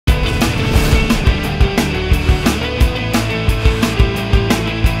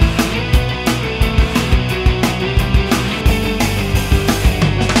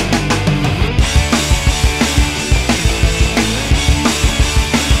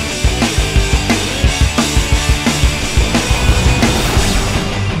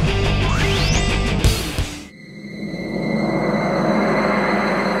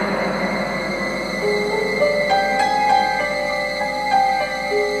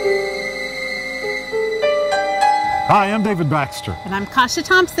Hi, I'm David Baxter. And I'm Kasha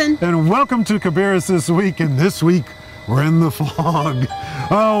Thompson. And welcome to Cabarrus This Week. And this week, we're in the fog.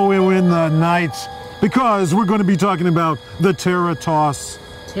 Oh, we're in the night because we're going to be talking about the Terra Toss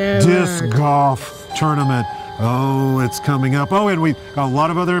Disc Golf Tournament. Oh, it's coming up. Oh, and we got a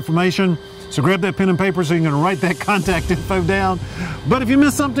lot of other information. So grab that pen and paper so you can write that contact info down. But if you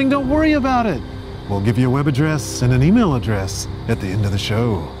miss something, don't worry about it. We'll give you a web address and an email address at the end of the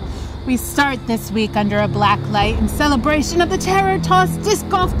show. We start this week under a black light in celebration of the Terra Toss Disc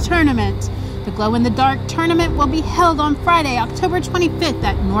Golf Tournament. The glow-in-the-dark tournament will be held on Friday, October 25th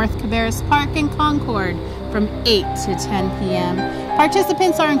at North Cabarrus Park in Concord from 8 to 10 p.m.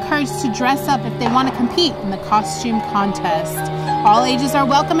 Participants are encouraged to dress up if they want to compete in the costume contest. All ages are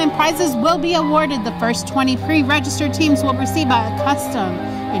welcome and prizes will be awarded. The first 20 pre-registered teams will receive a custom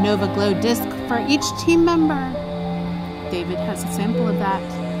Innova Glow disc for each team member. David has a sample of that.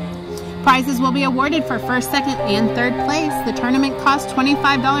 Prizes will be awarded for first, second, and third place. The tournament costs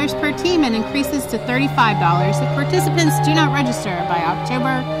 $25 per team and increases to $35 if participants do not register by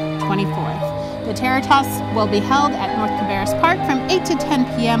October 24th. The Terra Toss will be held at North Cabarrus Park from 8 to 10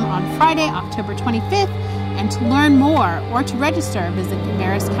 p.m. on Friday, October 25th. And to learn more or to register, visit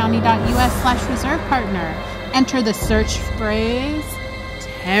cabarruscounty.us/reserve partner. Enter the search phrase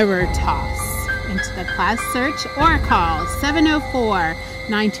Terra Toss into the class search or call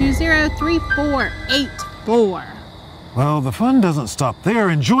 704-920-3484. Well, the fun doesn't stop there.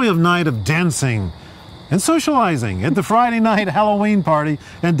 Enjoy a night of dancing and socializing at the Friday night Halloween party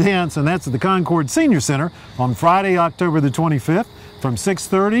and dance, and that's at the Concord Senior Center on Friday, October the 25th from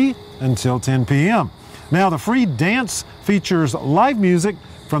 6:30 until 10 p.m. Now, the free dance features live music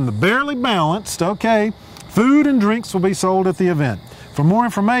from the Barely Balanced. Okay, food and drinks will be sold at the event. For more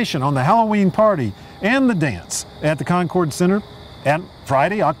information on the Halloween party and the dance at the Concord Center at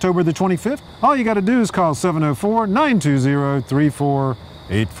Friday, October the 25th, all you got to do is call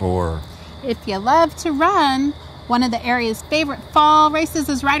 704-920-3484. If you love to run, one of the area's favorite fall races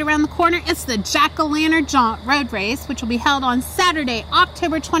is right around the corner. It's the Jack-O-Lantern Jaunt Road Race, which will be held on Saturday,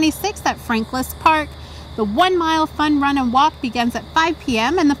 October 26th at Franklin Park. The 1 mile fun run and walk begins at 5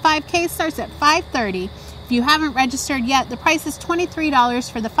 p.m. and the 5K starts at 5:30. If you haven't registered yet, the price is $23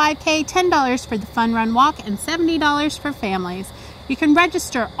 for the 5K, $10 for the fun run walk, and $70 for families. You can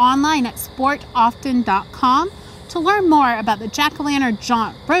register online at sportoften.com. To learn more about the Jack-O-Lantern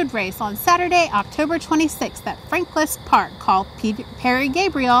Jaunt Road Race on Saturday, October 26th at Franklin Park, call Perry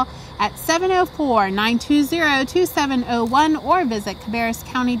Gabriel at 704-920-2701 or visit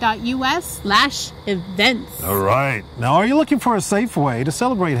cabarruscounty.us/events. All right. Now, are you looking for a safe way to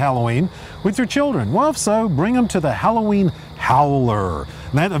celebrate Halloween with your children? Well, if so, bring them to the Halloween Howler.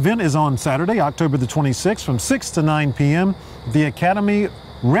 That event is on Saturday, October the 26th from 6 to 9 p.m. at the Academy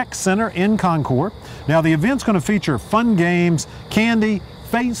Rec Center in Concord. Now, the event's going to feature fun games, candy,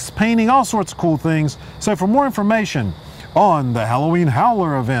 face painting, all sorts of cool things. So for more information on the Halloween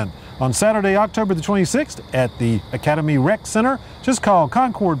Howler event on Saturday, October the 26th at the Academy Rec Center, just call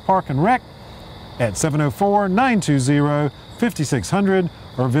Concord Park and Rec at 704-920-5600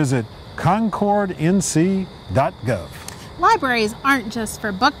 or visit concordnc.gov. Libraries aren't just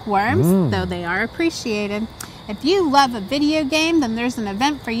for bookworms, though they are appreciated. If you love a video game, then there's an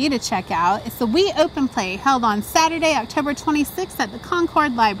event for you to check out. It's the Wii Open Play, held on Saturday, October 26th at the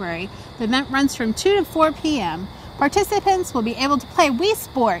Concord Library. The event runs from 2 to 4 p.m. Participants will be able to play Wii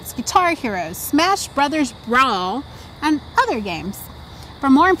Sports, Guitar Heroes, Smash Brothers Brawl, and other games. For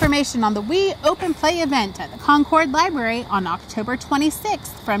more information on the Wii Open Play event at the Concord Library on October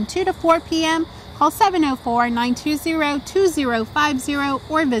 26th from 2 to 4 p.m., call 704-920-2050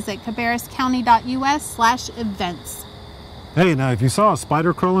 or visit cabarruscounty.us/events. Hey, now if you saw a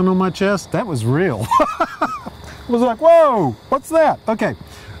spider crawling on my chest, that was real. It was like, whoa, what's that? Okay.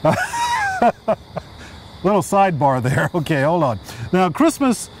 Little sidebar there. Okay, hold on. Now,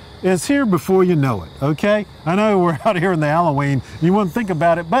 Christmas is here before you know it, okay? I know we're out here in the Halloween. You wouldn't think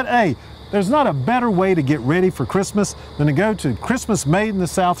about it, but hey, there's not a better way to get ready for Christmas than to go to Christmas Made in the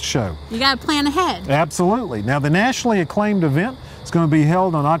South show. You got to plan ahead. Absolutely. Now, the nationally acclaimed event is going to be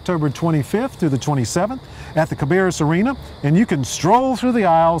held on October 25th through the 27th at the Cabarrus Arena, and you can stroll through the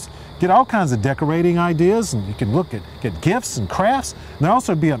aisles, get all kinds of decorating ideas, and you can look at get gifts and crafts. And there'll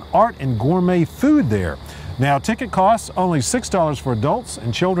also be an art and gourmet food there. Now, ticket costs only $6 for adults,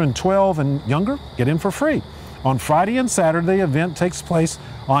 and children 12 and younger get in for free. On Friday and Saturday, the event takes place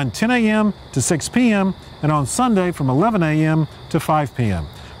on 10 a.m. to 6 p.m. and on Sunday from 11 a.m. to 5 p.m.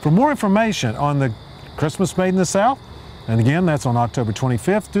 For more information on the Christmas Made in the South, and again, that's on October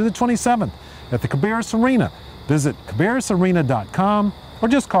 25th through the 27th at the Cabarrus Arena. Visit cabarrusarena.com or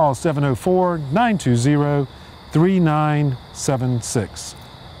just call 704-920-5600. 3976.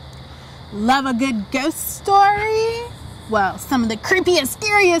 Love a good ghost story? Well, some of the creepiest,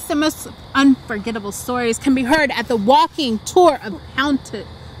 scariest, and most unforgettable stories can be heard at the walking tour of Haunted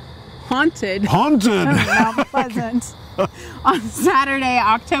Mount Pleasant on Saturday,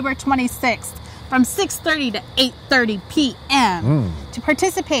 October 26th from 6:30 to 8:30 p.m. To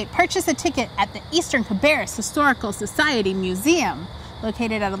participate, purchase a ticket at the Eastern Cabarrus Historical Society Museum,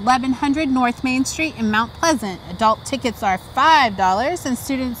 located at 1100 North Main Street in Mount Pleasant. Adult tickets are $5 and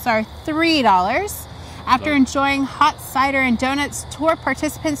students are $3. After enjoying hot cider and donuts, tour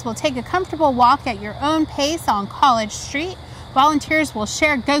participants will take a comfortable walk at your own pace on College Street. Volunteers will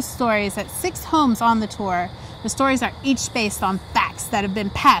share ghost stories at 6 homes on the tour. The stories are each based on facts that have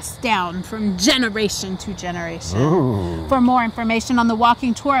been passed down from generation to generation. Ooh. For more information on the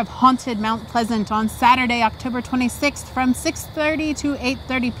walking tour of Haunted Mount Pleasant on Saturday, October 26th from 6:30 to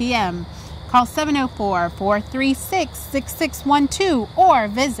 8:30 p.m., call 704-436-6612 or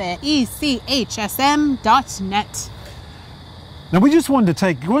visit echsm.net. Now, we just wanted to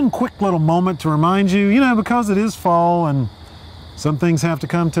take one quick little moment to remind you, because it is fall and some things have to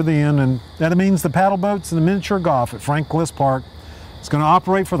come to the end, and that means the paddle boats and the miniature golf at Frank Bliss Park is going to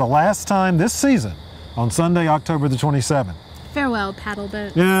operate for the last time this season on Sunday, October the 27th. Farewell, paddle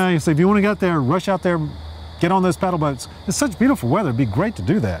boats. Yeah, so if you want to get there, rush out there, get on those paddle boats. It's such beautiful weather, it'd be great to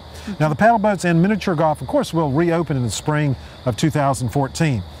do that. Now, the paddle boats and miniature golf, of course, will reopen in the spring of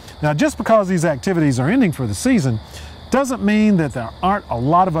 2014. Now, just because these activities are ending for the season doesn't mean that there aren't a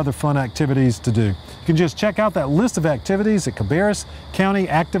lot of other fun activities to do. You can just check out that list of activities at Cabarrus County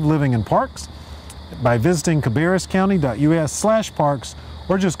Active Living and Parks by visiting cabarruscounty.us/parks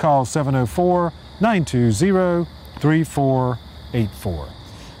or just call 704-920-3484.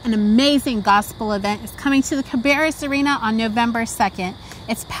 An amazing gospel event is coming to the Cabarrus Arena on November 2nd.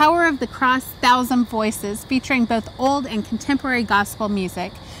 It's Power of the Cross, 1,000 Voices, featuring both old and contemporary gospel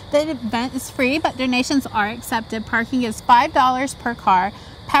music. The event is free, but donations are accepted. Parking is $5 per car.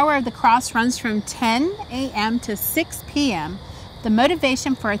 Power of the Cross runs from 10 a.m. to 6 p.m. The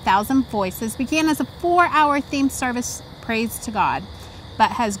motivation for 1,000 Voices began as a 4-hour themed service, praise to God,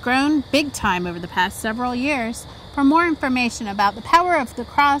 but has grown big time over the past several years. For more information about the Power of the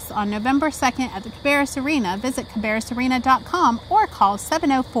Cross on November 2nd at the Cabarrus Arena, visit cabarrusarena.com or call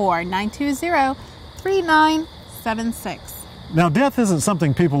 704-920-3976. Now, death isn't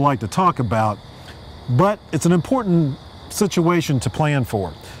something people like to talk about, but it's an important situation to plan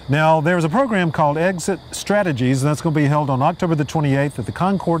for. Now, there's a program called Exit Strategies, and that's going to be held on October the 28th at the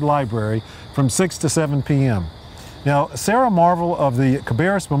Concord Library from 6 to 7 p.m. Now, Sarah Marvel of the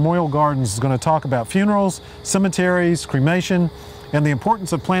Cabarrus Memorial Gardens is going to talk about funerals, cemeteries, cremation, and the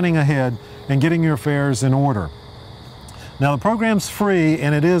importance of planning ahead and getting your affairs in order. Now, the program's free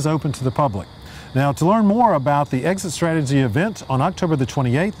and it is open to the public. Now, to learn more about the Exit Strategy event on October the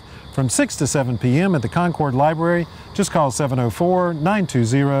 28th from 6 to 7 p.m. at the Concord Library, just call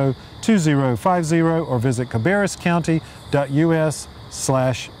 704-920-2050 or visit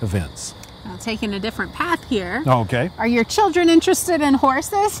cabarruscounty.us/events. Now, taking a different path here. Okay. Are your children interested in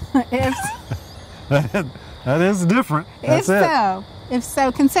horses? That is different. That's If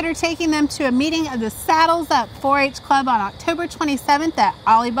so, consider taking them to a meeting of the Saddles Up 4-H Club on October 27th at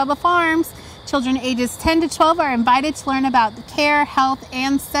Alibaba Farms. Children ages 10 to 12 are invited to learn about the care, health,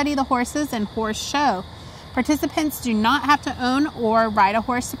 and study the horses and horse show. Participants do not have to own or ride a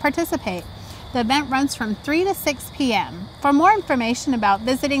horse to participate. The event runs from 3 to 6 p.m. For more information about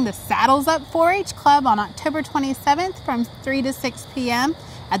visiting the Saddles Up 4-H Club on October 27th from 3 to 6 p.m.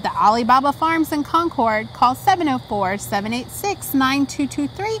 at the Alibaba Farms in Concord, call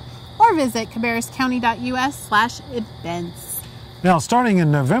 704-786-9223 or visit cabarruscounty.us/events. Now, starting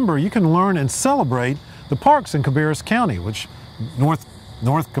in November, you can learn and celebrate the parks in Cabarrus County, which North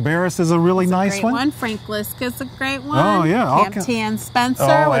Cabarrus is a really nice one. Frank Liska's a great one. Oh, yeah. Camp T and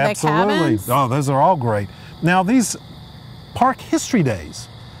Spencer with the cabins. Oh, those are all great. Now, these Park History Days,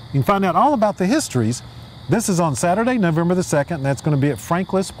 you can find out all about the histories. This is on Saturday, November the 2nd, and that's going to be at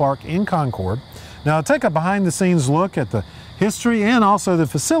Frank Bliss Park in Concord. Now, take a behind-the-scenes look at the history and also the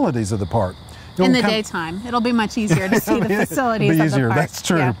facilities of the park. In the daytime. It'll be much easier to see the facilities of the park. That's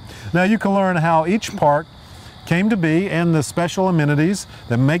true. Yeah. Now, you can learn how each park came to be and the special amenities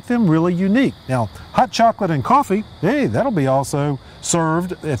that make them really unique. Now, hot chocolate and coffee, hey, that'll be also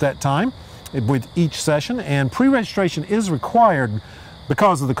served at that time with each session, and pre-registration is required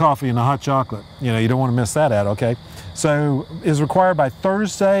because of the coffee and the hot chocolate. You don't want to miss that out, okay? So, is required by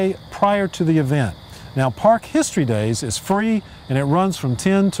Thursday prior to the event. Now, Park History Days is free and it runs from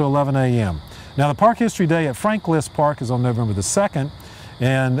 10 to 11 a.m. Now, the Park History Day at Frank Bliss Park is on November the 2nd,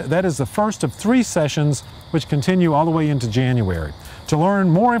 And that is the first of 3 sessions which continue all the way into January. To learn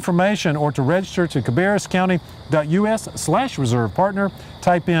more information or to register to cabarruscounty.us/reserve partner,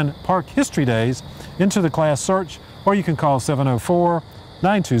 type in Park History Days into the class search, or you can call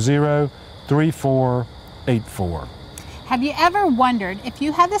 704-920-3484. Have you ever wondered if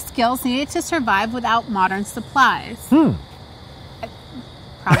you had the skills needed to survive without modern supplies?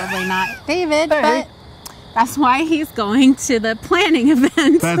 Probably not David, but that's why he's going to the planning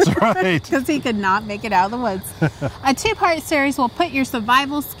event. That's right. Because he could not make it out of the woods. A 2-part series will put your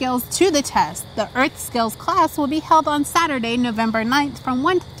survival skills to the test. The Earth Skills class will be held on Saturday, November 9th from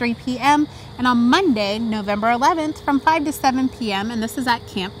 1 to 3 p.m. and on Monday, November 11th from 5 to 7 p.m. And this is at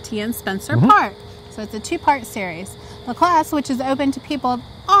Camp T in Spencer Park. So it's a 2-part series. The class, which is open to people of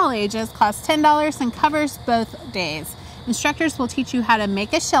all ages, costs $10 and covers both days. Instructors will teach you how to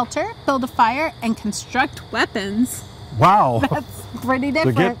make a shelter, build a fire, and construct weapons. Wow. That's pretty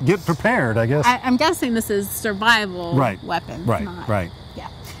different. So get prepared, I guess. I'm guessing this is survival weapons. Right. Yeah.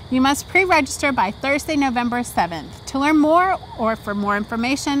 You must pre-register by Thursday, November 7th. To learn more or for more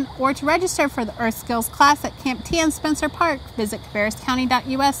information or to register for the Earth Skills class at Camp T in Spencer Park, visit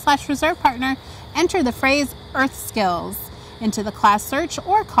cabarruscounty.us/reserve partner, enter the phrase Earth Skills into the class search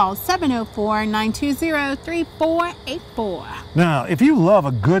or call 704-920-3484. Now, if you love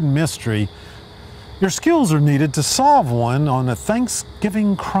a good mystery, your skills are needed to solve one on a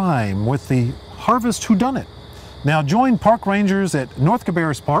Thanksgiving crime with the Harvest Whodunit. Now, join park rangers at North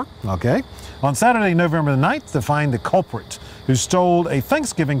Cabarrus Park, on Saturday, November the 9th to find the culprit who stole a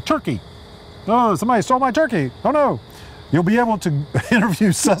Thanksgiving turkey. Oh, somebody stole my turkey. Oh, no. You'll be able to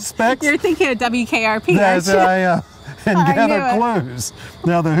interview suspects. You're thinking of WKRP, That's aren't you? and gather clues.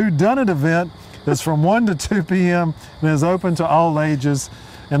 Now, the Whodunit event is from 1 to 2 p.m. and is open to all ages,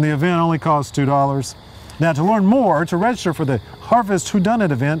 and the event only costs $2. Now, to learn more, to register for the Harvest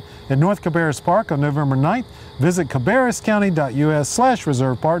Whodunit event at North Cabarrus Park on November 9th, visit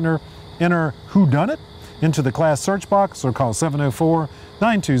cabarruscounty.us/reserve partner, enter Whodunit into the class search box or call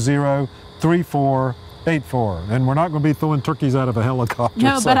 704-920-3484. And we're not going to be throwing turkeys out of a helicopter.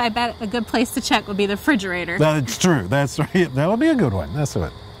 No, but I bet a good place to check would be the refrigerator. That's true. That's right. That would be a good one. That's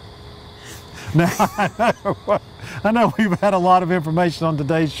it. Now, I know we've had a lot of information on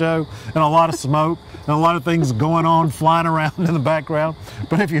today's show and a lot of smoke and a lot of things going on, flying around in the background.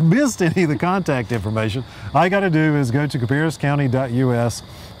 But if you missed any of the contact information, all you got to do is go to cabarruscounty.us,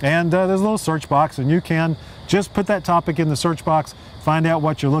 and there's a little search box, and you can just put that topic in the search box, find out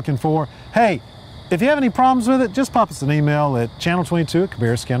what you're looking for. Hey, if you have any problems with it, just pop us an email at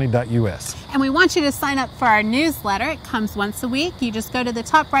channel22@cabarruscounty.us. And we want you to sign up for our newsletter. It comes once a week. You just go to the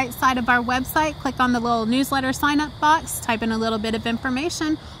top right side of our website, click on the little newsletter sign-up box, type in a little bit of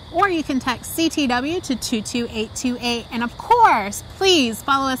information, or you can text CTW to 22828. And of course, please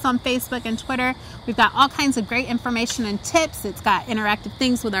follow us on Facebook and Twitter. We've got all kinds of great information and tips. It's got interactive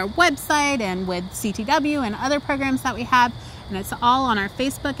things with our website and with CTW and other programs that we have. And it's all on our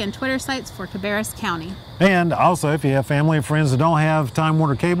Facebook and Twitter sites for Cabarrus County. And also, if you have family or friends that don't have Time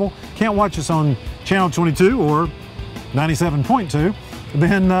Warner Cable, can't watch us on Channel 22 or 97.2,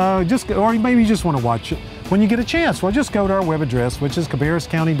 then or maybe you just want to watch it when you get a chance. Well, just go to our web address, which is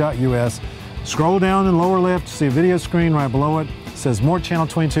cabarruscounty.us. Scroll down in the lower left, see a video screen right below it. It says More Channel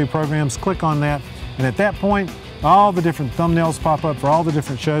 22 Programs. Click on that. And at that point, all the different thumbnails pop up for all the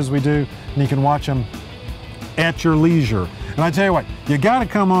different shows we do, and you can watch them at your leisure. And I tell you what, you got to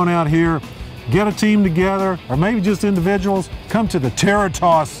come on out here, get a team together, or maybe just individuals. Come to the Terror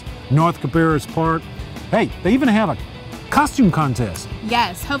Toss, North Cabarrus Park. Hey, they even have a costume contest.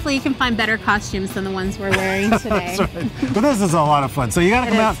 Yes, hopefully you can find better costumes than the ones we're wearing today. That's right. But this is a lot of fun. So you got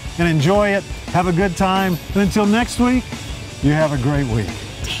to come out and enjoy it, have a good time. And until next week, you have a great week.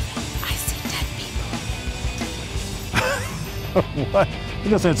 David, I see dead people. What? You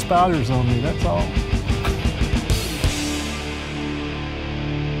just had spouters on me, that's all.